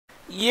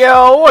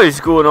Yo, what is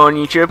going on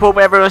YouTube? Hope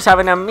everyone's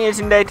having an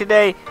amazing day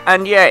today.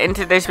 And yeah, in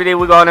today's video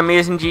we got an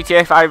amazing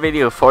GTA 5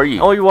 video for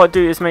you. All you want to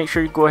do is make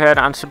sure you go ahead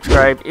and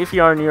subscribe if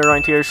you are new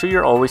around here, so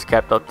you're always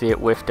kept up to date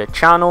with the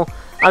channel.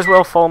 As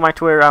well, follow my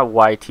Twitter at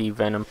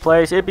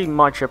YTVenomPlays, it'd be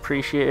much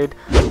appreciated.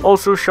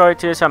 Also, shout out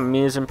to this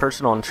amazing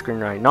person on screen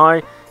right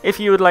now. If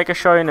you would like a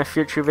shout in a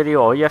future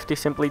video, all you have to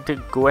simply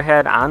go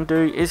ahead and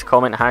do is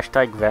comment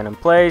hashtag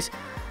VenomPlays,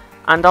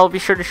 and I'll be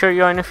sure to show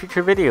you out in a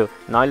future video.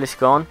 Now let's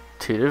go on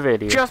to the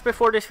video. Just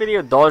before this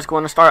video does go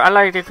on to start, I'd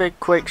like to give a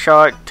quick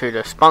shout out to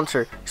the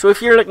sponsor. So if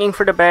you're looking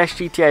for the best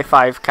GTA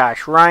 5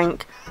 cash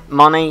rank,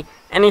 money,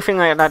 anything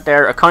like that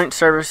there, account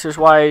services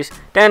wise,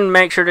 then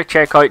make sure to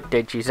check out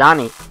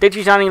DigiZani.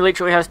 DigiZani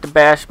literally has the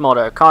best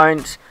modded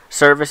accounts,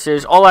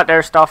 services, all that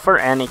there stuff for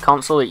any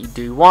console that you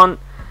do want.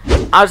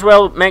 As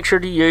well, make sure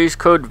to use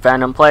code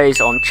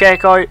VenomPlays on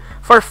checkout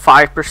for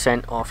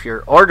 5% off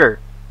your order.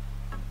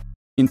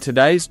 In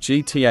today's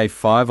GTA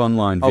 5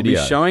 online video,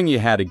 I'll be showing you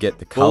how to get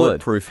the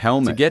bulletproof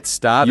helmet. To get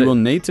started, you will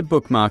need to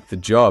bookmark the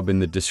job in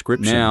the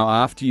description. Now,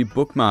 after you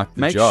bookmark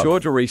the job, make sure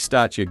to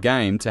restart your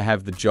game to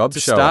have the job show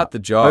up. To start the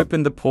job,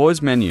 open the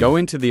pause menu, go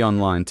into the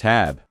online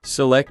tab,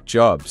 select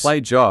jobs,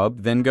 play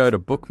job, then go to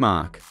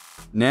bookmark.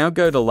 Now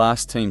go to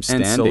last team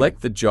standing and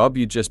select the job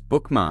you just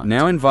bookmarked.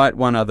 Now invite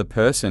one other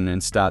person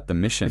and start the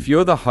mission. If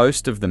you're the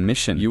host of the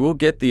mission, you will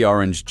get the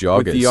orange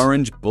joggers with the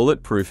orange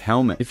bulletproof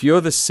helmet. If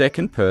you're the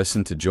second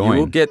person to join, you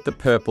will get the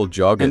purple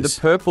joggers and the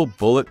purple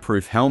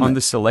bulletproof helmet on the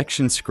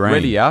selection screen.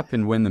 Ready up,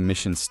 and when the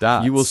mission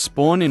starts, you will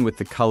spawn in with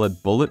the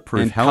colored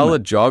bulletproof and helmet,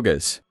 colored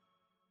joggers.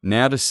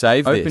 Now to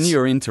save this, open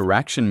your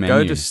interaction menu,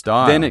 go to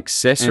style, then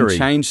accessory, and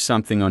change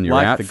something on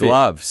your outfit. The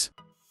gloves.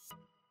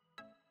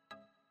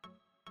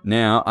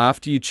 Now,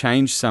 after you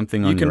change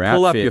something on your outfit, you can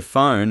pull up your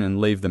phone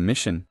and leave the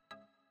mission.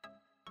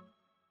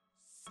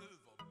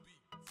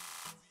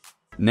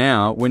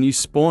 Now, when you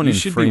spawn in, you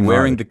should be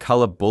wearing the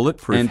color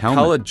bulletproof and helmet.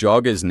 Colored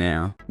joggers.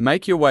 Now,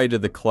 make your way to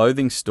the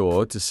clothing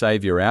store to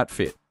save your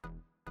outfit.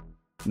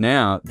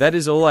 Now, that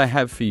is all I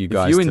have for you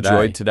guys today. If you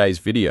enjoyed today's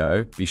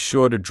video, be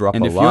sure to drop a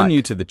like. And if you're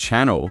new to the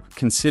channel,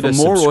 consider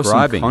subscribing for more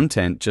awesome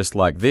content just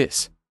like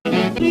this.